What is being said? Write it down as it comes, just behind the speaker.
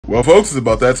Well, folks, it's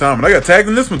about that time, and I got tagged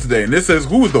in this one today, and this says,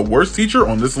 who is the worst teacher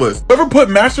on this list? Whoever put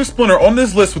Master Splinter on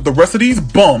this list with the rest of these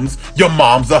bums, your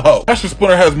mom's a hoe. Master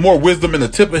Splinter has more wisdom in the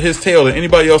tip of his tail than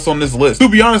anybody else on this list. To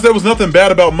be honest, there was nothing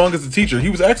bad about Mung as a teacher. He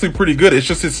was actually pretty good. It's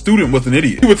just his student was an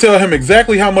idiot. He would tell him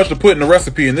exactly how much to put in the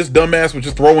recipe, and this dumbass would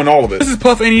just throw in all of it. Mrs.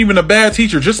 Puff ain't even a bad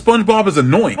teacher. Just SpongeBob is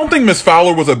annoying. I don't think Miss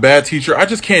Fowler was a bad teacher. I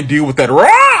just can't deal with that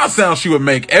rah sound she would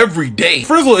make every day.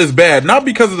 Frizzle is bad, not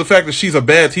because of the fact that she's a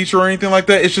bad teacher or anything like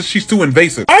that. It's just she's too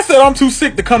invasive. I said I'm too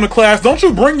sick to come to class. Don't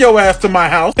you bring your ass to my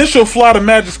house. Then she'll fly the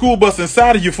magic school bus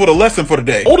inside of you for the lesson for the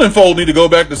day. Oldenfold need to go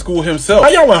back to school himself. How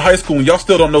y'all in high school and y'all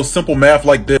still don't know simple math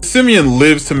like this? Simeon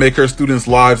lives to make her students'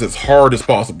 lives as hard as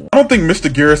possible. I don't think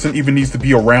Mr. Garrison even needs to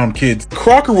be around kids.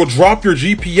 Crocker will drop your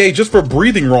GPA just for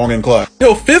breathing wrong in class.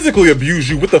 He'll physically abuse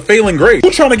you with a failing grade.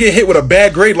 Who's trying to get hit with a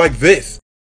bad grade like this?